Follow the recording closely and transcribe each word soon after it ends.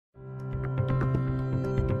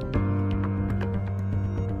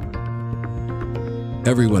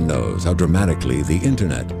Everyone knows how dramatically the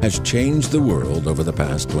internet has changed the world over the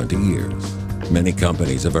past 20 years. Many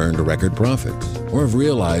companies have earned record profits or have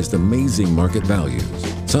realized amazing market values,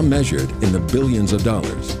 some measured in the billions of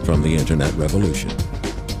dollars from the internet revolution.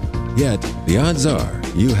 Yet, the odds are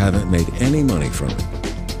you haven't made any money from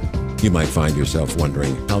it. You might find yourself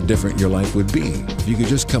wondering how different your life would be if you could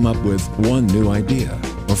just come up with one new idea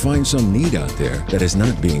or find some need out there that is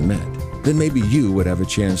not being met. Then maybe you would have a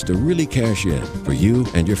chance to really cash in for you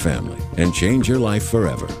and your family and change your life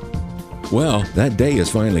forever. Well, that day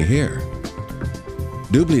is finally here.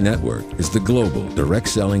 Dubli Network is the global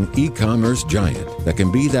direct-selling e-commerce giant that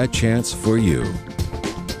can be that chance for you.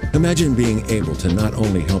 Imagine being able to not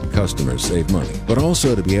only help customers save money, but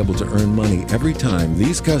also to be able to earn money every time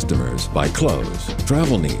these customers buy clothes,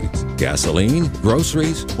 travel needs, gasoline,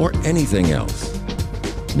 groceries, or anything else.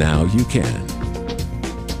 Now you can.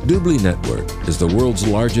 Dubli Network is the world's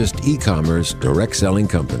largest e-commerce direct-selling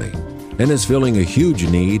company and is filling a huge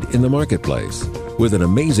need in the marketplace with an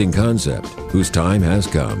amazing concept whose time has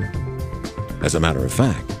come. As a matter of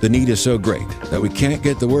fact, the need is so great that we can't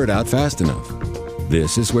get the word out fast enough.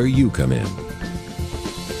 This is where you come in.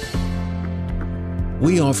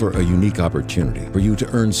 We offer a unique opportunity for you to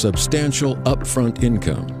earn substantial upfront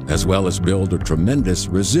income, as well as build a tremendous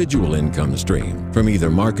residual income stream from either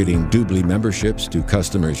marketing Dubli memberships to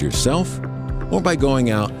customers yourself, or by going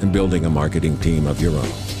out and building a marketing team of your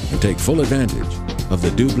own and take full advantage of the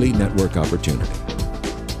Dubli Network opportunity.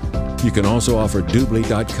 You can also offer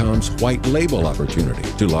Dubli.com's white label opportunity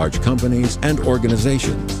to large companies and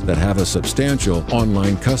organizations that have a substantial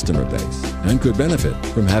online customer base and could benefit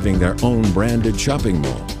from having their own branded shopping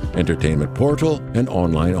mall, entertainment portal, and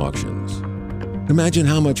online auctions. Imagine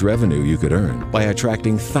how much revenue you could earn by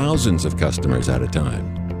attracting thousands of customers at a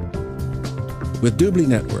time. With Dubli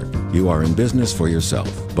Network, you are in business for yourself,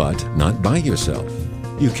 but not by yourself.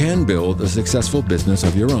 You can build a successful business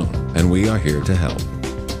of your own, and we are here to help.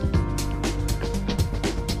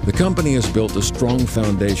 The company has built a strong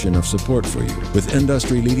foundation of support for you with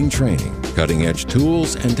industry-leading training, cutting-edge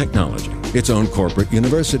tools and technology, its own corporate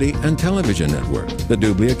university and television network, the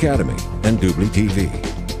Dubli Academy and Dubli TV,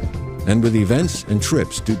 and with events and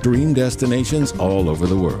trips to dream destinations all over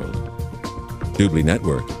the world. Dubli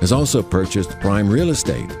Network has also purchased prime real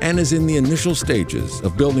estate and is in the initial stages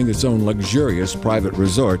of building its own luxurious private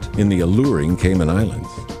resort in the alluring Cayman Islands,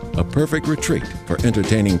 a perfect retreat for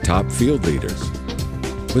entertaining top field leaders.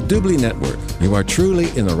 With Dubli Network, you are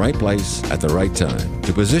truly in the right place at the right time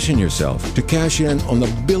to position yourself to cash in on the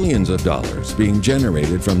billions of dollars being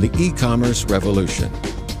generated from the e-commerce revolution.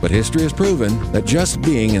 But history has proven that just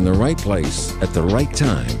being in the right place at the right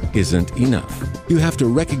time isn't enough. You have to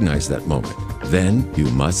recognize that moment. Then you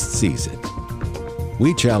must seize it.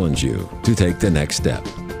 We challenge you to take the next step.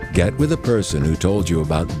 Get with the person who told you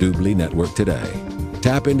about Dubli Network today.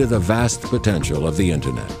 Tap into the vast potential of the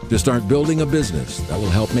internet to start building a business that will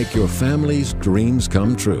help make your family's dreams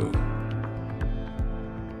come true.